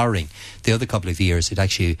not flowering. The other couple of years it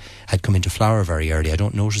actually had come into flower very early. I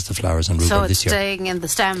don't notice the flowers on rhubarb this year. So it's staying in the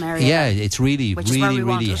stem area. Yeah, it's really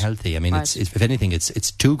healthy. I mean, right. If anything,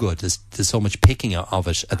 it's too good. There's so much picking of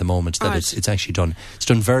it at the moment that it's actually done. It's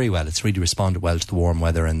done very well. It's really responded well to the warm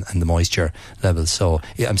weather and the moisture levels. So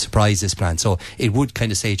yeah, I'm surprised this plant. So it would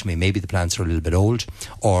kind of say to me, maybe the plants are a little bit old,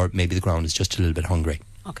 or maybe the ground is just a little bit hungry.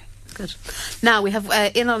 Okay. Good. Now, we have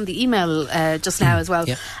in on the email just now as well,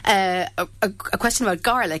 a question about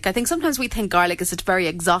garlic. I think sometimes we think garlic is a very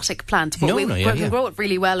exotic plant, but we can grow it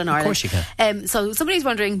really well in Ireland. Of course you can. So somebody's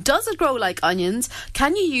wondering, does it grow like onions?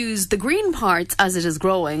 Can you use the green parts as it is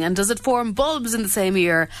growing? And does it form bulbs in the same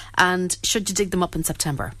year? And should you dig them up in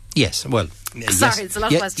September? Yes, well... Sorry, it's a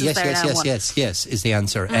lot of questions there now. Yes, is the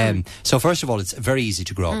answer. So first of all, it's very easy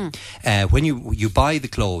to grow. When you buy the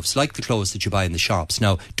cloves, like the cloves that you buy in the shops,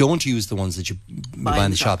 now don't use the ones that you buy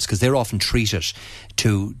in the shops because they're often treated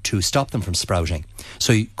to stop them from sprouting.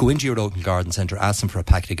 So you go into your local garden centre, ask them for a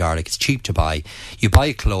packet of garlic. It's cheap to buy. You buy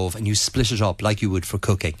a clove and you split it up like you would for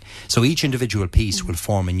cooking. So each individual piece will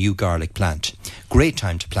form a new garlic plant. Great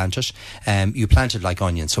time to plant it. You plant it like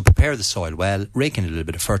onions. So prepare the soil well, rake in a little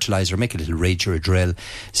bit of fertiliser, make a little ridge or a drill,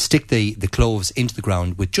 stick the cloves into the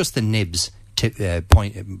ground with just the nibs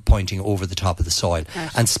pointing over the top of the soil,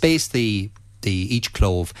 and space each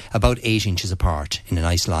clove about 8 inches apart in a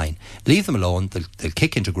nice line. Leave them alone, they'll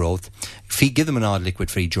kick into growth. Give them an odd liquid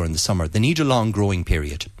feed during the summer. They need a long growing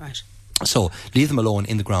period. Right. So leave them alone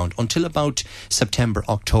in the ground until about September,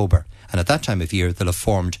 October. And at that time of year, they'll have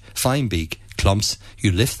formed fine big clumps.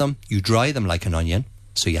 You lift them, you dry them like an onion.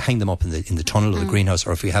 So you hang them up in the tunnel or the greenhouse,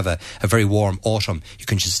 or if you have a very warm autumn, you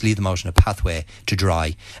can just leave them out in a pathway to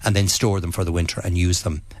dry and then store them for the winter and use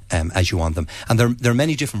them as you want them. And there are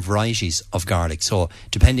many different varieties of garlic. So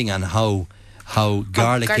depending on how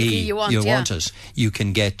garlicky you want it, you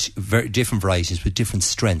can get very different varieties with different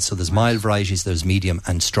strengths. So there's mild varieties, there's medium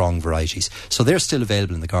and strong varieties. So they're still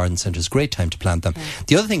available in the garden centres. Great time to plant them.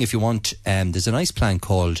 The other thing, if you want, there's a nice plant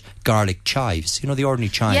called garlic chives. You know, the ordinary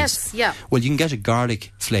chives? Yes, yeah. Well, you can get a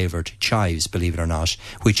garlic flavoured chives, believe it or not,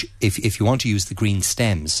 which if you want to use the green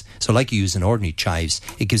stems, so like you use an ordinary chives,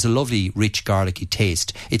 it gives a lovely, rich, garlicky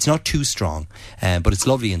taste. It's not too strong, but it's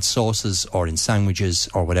lovely in sauces or in sandwiches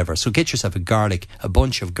or whatever. So get yourself a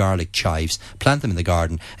bunch of garlic chives, plant them in the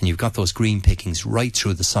garden, and you've got those green pickings right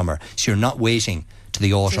through the summer. So you're not waiting to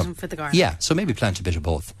the autumn. For the garden. Yeah, so maybe plant a bit of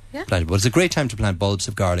both. Yeah. But it's a great time to plant bulbs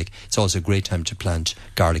of garlic. It's also a great time to plant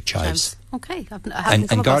garlic chives. Okay.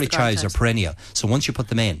 And garlic chives are perennial. So once you put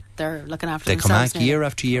them in, they're looking after they themselves. They come back year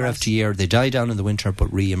after year after year. They die down in the winter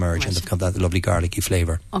but re-emerge, and they've got that lovely garlicky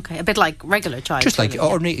flavour. Okay, a bit like regular chives. Just like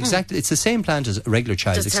ordinary, exactly. It's the same plant as regular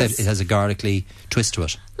chives, except it has a garlicky twist to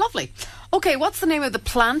it. Lovely. Okay, what's the name of the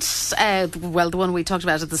plant? Well, the one we talked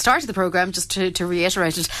about at the start of the programme, just to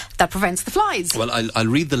reiterate it, that prevents the flies. Well, I'll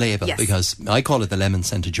read the label because I call it the lemon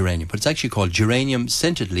scented geranium, but it's actually called geranium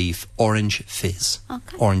scented leaf orange fizz.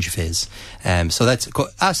 Okay. Orange fizz. So that's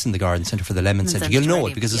ask in the garden centre for the lemon scented. You'll know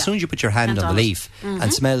it because as soon as you put your hand on the leaf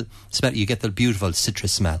and smell, you get the beautiful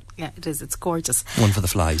citrus smell. Yeah, it is. It's gorgeous. One for the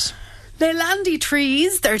flies. Leylandii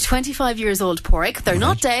trees, they're 25 years old, Porrick. They're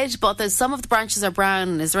not dead, but there's some of the branches are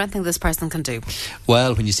brown. Is there anything this person can do?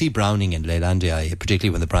 Well, when you see browning in Leylandii,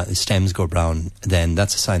 particularly when the stems go brown, then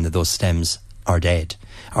that's a sign that those stems are dead,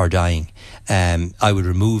 are dying. I would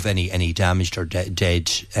remove any damaged or dead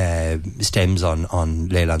stems on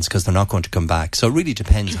leylands because they're not going to come back. So it really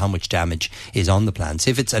depends how much damage is on the plants.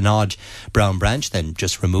 If it's an odd brown branch, then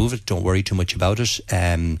just remove it. Don't worry too much about it.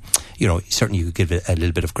 Certainly you could give it a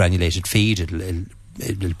little bit of granulated feed.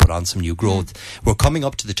 It'll put on some new growth. We're coming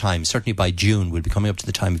up to the time, certainly by June, we'll be coming up to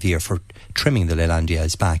the time of year for trimming the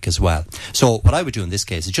Leylandias back as well. So what I would do in this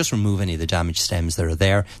case is just remove any of the damaged stems that are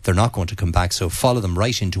there. They're not going to come back, so follow them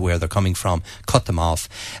right into where they're coming from, cut them off.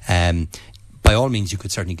 By all means, you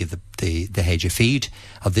could certainly give the hedge a feed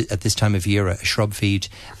at this time of year, a shrub feed,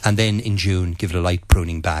 and then in June give it a light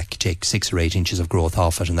pruning back, take 6 or 8 inches of growth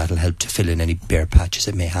off it, and that'll help to fill in any bare patches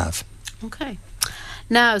it may have. Okay.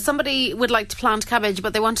 Now, somebody would like to plant cabbage,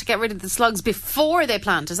 but they want to get rid of the slugs before they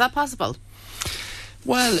plant. Is that possible?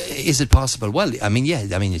 Well, is it possible? Well,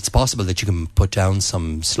 it's possible that you can put down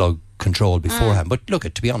some slug control beforehand. But look,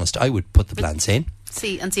 to be honest, I would put the plants in.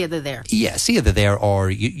 See if they're there. Yeah, see if they're there,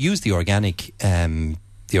 or use the organic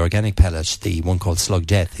pellet, the one called Slug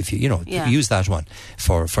Death. If you use that one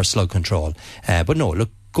for slug control. But no, look.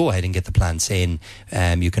 Go ahead and get the plants in.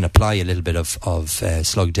 You can apply a little bit of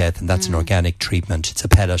slug death, and that's an organic treatment. It's a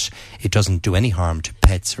pellet. It doesn't do any harm to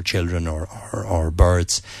pets or children or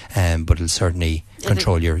birds, but it'll certainly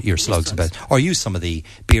control your slugs a bit. Or use some of the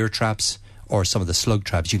beer traps or some of the slug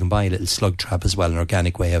traps. You can buy a little slug trap as well, an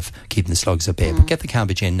organic way of keeping the slugs at bay. But get the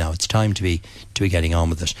cabbage in now. It's time to be getting on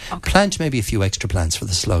with it. Okay. Plant maybe a few extra plants for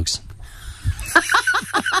the slugs.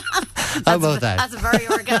 How about that? That's a very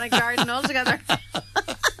organic garden altogether.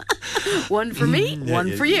 One for me,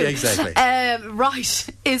 one for you. Exactly. Right.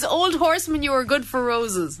 Is old horse manure good for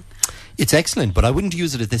roses? It's excellent, but I wouldn't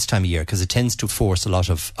use it at this time of year because it tends to force a lot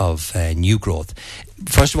of new growth.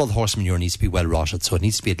 First of all, the horse manure needs to be well rotted, so it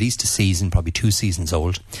needs to be at least a season, probably 2 seasons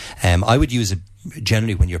old. I would use it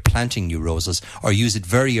generally when you're planting new roses, or use it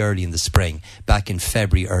very early in the spring, back in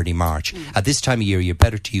February, early March. At this time of year, you're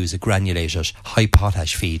better to use a granulated high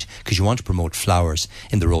potash feed, because you want to promote flowers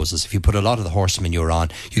in the roses. If you put a lot of the horse manure on,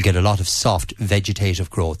 you get a lot of soft vegetative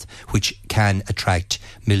growth, which can attract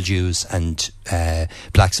mildews and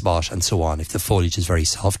black spot and so on if the foliage is very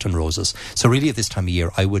soft on roses. So really at this time of year,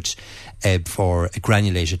 I would for a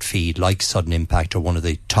granulated feed like Sudden Impact or one of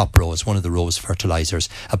the top rows, one of the rose fertilisers,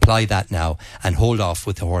 apply that now and hold off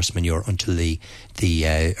with the horse manure until the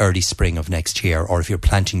early spring of next year. Or if you're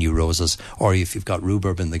planting new roses, or if you've got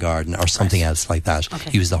rhubarb in the garden or something else like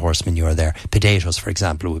that, use the horse manure there. Potatoes, for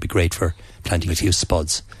example, would be great for planting a few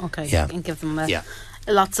spuds. And give them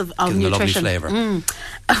lots of nutrition. Give them a lovely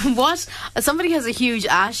flavour. Somebody has a huge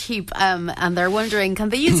ash heap and they're wondering, can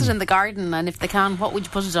they use it in the garden, and if they can, what would you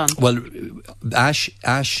put it on? Well, ash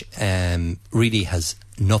really has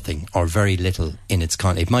nothing or very little in its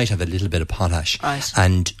content. It might have a little bit of potash,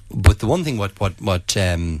 right. But the one thing what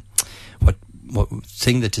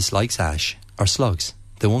thing that dislikes ash are slugs.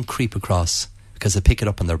 They won't creep across because they pick it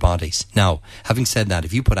up on their bodies. Now, having said that,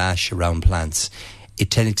 if you put ash around plants, it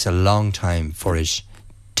takes a long time for it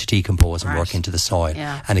to decompose and work into the soil,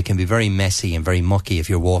 and it can be very messy and very mucky if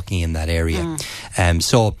you're walking in that area.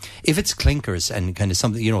 So if it's clinkers and kind of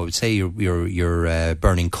something, say you're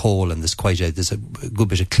burning coal and there's a good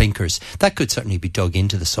bit of clinkers, that could certainly be dug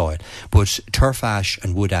into the soil. But turf ash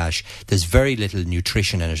and wood ash, there's very little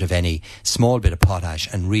nutrition in it, if any, small bit of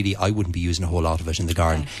potash, and really I wouldn't be using a whole lot of it in the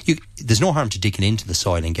garden. There's no harm to dig it into the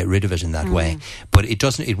soil and get rid of it in that way, but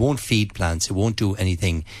it won't feed plants, it won't do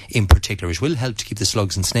anything in particular. It will help to keep the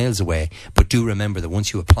slugs and snails away, but do remember that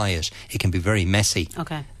once you apply it, it can be very messy.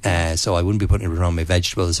 So I wouldn't be putting it around my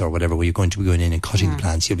vegetables or whatever, where you're going to be going in and cutting the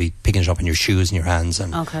plants. You'll be picking it up in your shoes and your hands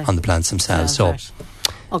and on the plants themselves. So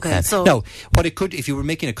now, what it could, if you were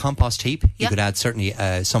making a compost heap, you could add certainly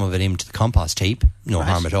some of it into the compost heap. No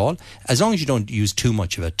harm at all, as long as you don't use too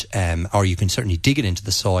much of it. Or you can certainly dig it into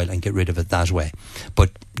the soil and get rid of it that way.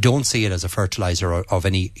 But don't see it as a fertiliser or of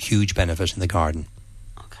any huge benefit in the garden.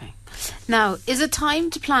 Now, is it time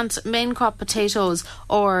to plant main crop potatoes,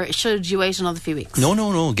 or should you wait another few weeks?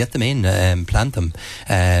 No. Get them in, plant them.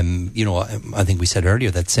 I think we said earlier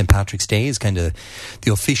that St. Patrick's Day is kind of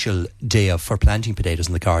the official day for planting potatoes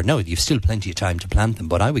in the garden. Now, you've still plenty of time to plant them,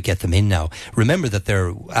 but I would get them in now. Remember that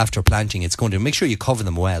after planting, it's going to make sure you cover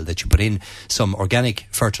them well, that you put in some organic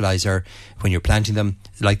fertiliser when you're planting them,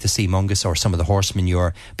 like the sea mungus or some of the horse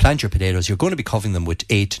manure. Plant your potatoes. You're going to be covering them with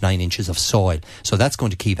 8 to 9 inches of soil, so that's going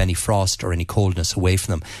to keep any frost or any coldness away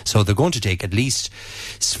from them. So they're going to take at least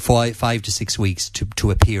 5 to 6 weeks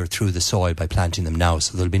to appear through the soil by planting them now,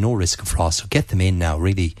 so there'll be no risk of frost. So get them in now,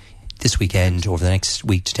 really, this weekend, over the next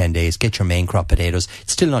week to 10 days. Get your main crop potatoes.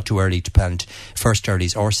 It's still not too early to plant first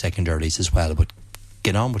earlies or second earlies as well, but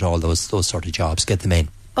get on with all those sort of jobs. Get them in.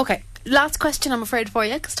 Okay. Last question, I'm afraid, for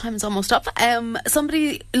you, because time is almost up.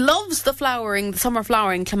 Somebody loves the summer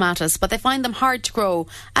flowering clematis, but they find them hard to grow.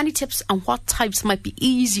 Any tips on what types might be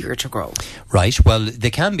easier to grow? Right, well, they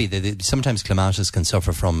can be. Sometimes clematis can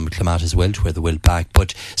suffer from clematis wilt, where they wilt back,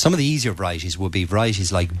 but some of the easier varieties would be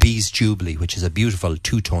varieties like Bee's Jubilee, which is a beautiful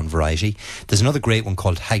two-tone variety. There's another great one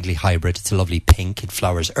called Hagley Hybrid. It's a lovely pink. It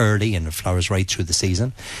flowers early and it flowers right through the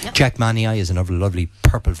season. Jack Manii is another lovely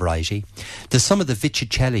purple variety. There's some of the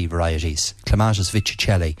Vicencelli varieties, Clematis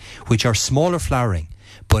Vicencelli, which are smaller flowering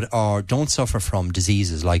but don't suffer from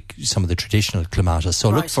diseases like some of the traditional clematis. So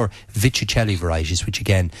look for Vicencelli varieties, which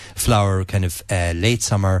again flower kind of late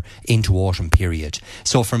summer into autumn period.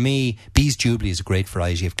 So for me, Bee's Jubilee is a great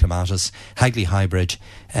variety of clematis. Hagley Hybrid,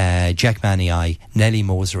 Jack Manii, Nellie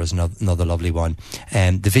Moser is another lovely one.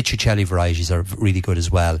 The Vicencelli varieties are really good as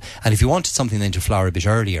well. And if you wanted something then to flower a bit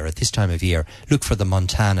earlier at this time of year, look for the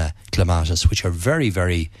Montana clematis, which are very,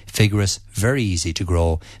 very vigorous, very easy to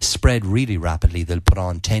grow, spread really rapidly. They'll put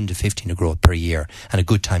on 10 to 15 of growth per year, and a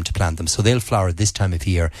good time to plant them. So they'll flower this time of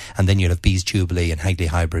year, and then you'll have Bee's Jubilee and Hagley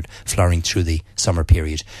Hybrid flowering through the summer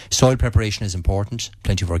period. Soil preparation is important.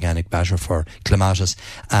 Plenty of organic matter for clematis,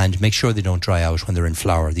 and make sure they don't dry out when they're in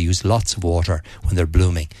flower. They use lots of water when they're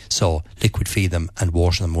blooming, so liquid feed them and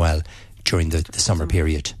water them well during the summer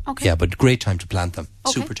period. Yeah, but great time to plant them.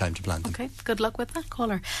 Super time to plant them. Okay, good luck with that,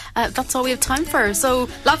 caller. That's all we have time for. So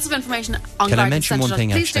lots of information on Can I mention one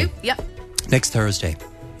thing, Please actually? do. Yeah. Next Thursday,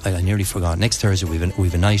 I nearly forgot. Next Thursday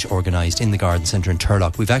we've a night organised in the garden centre in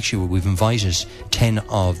Turlock. We've invited 10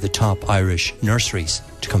 of the top Irish nurseries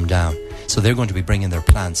to come down. So they're going to be bringing their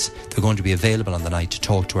plants. They're going to be available on the night to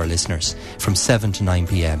talk to our listeners from 7 to 9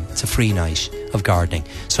 p.m. It's a free night of gardening.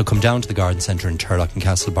 So come down to the garden centre in Turlock and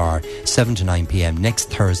Castlebar, 7 to 9 p.m. next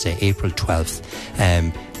Thursday, April 12th.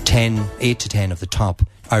 8 to 10 of the top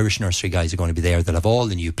Irish nursery guys are going to be there. They'll have all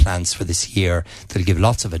the new plants for this year. They'll give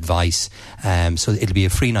lots of advice. So it'll be a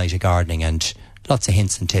free night of gardening and lots of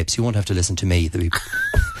hints and tips. You won't have to listen to me. There'll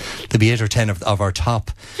be 8 or 10 of our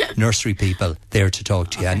top nursery people there to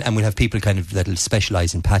talk to you. And we'll have people kind of that'll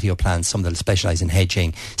specialise in patio plants, some that'll specialise in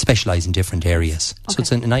hedging, specialise in different areas. Okay.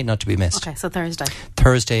 So it's a night not to be missed. Okay, so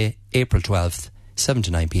Thursday, April 12th, 7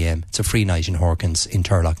 to 9 p.m. It's a free night in Hawkins in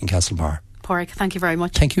Turlock and Castlebar. Pádraig, thank you very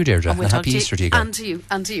much. Thank you, Deirdre. And happy Easter to you again.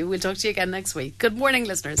 And to you. We'll talk to you again next week. Good morning,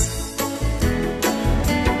 listeners.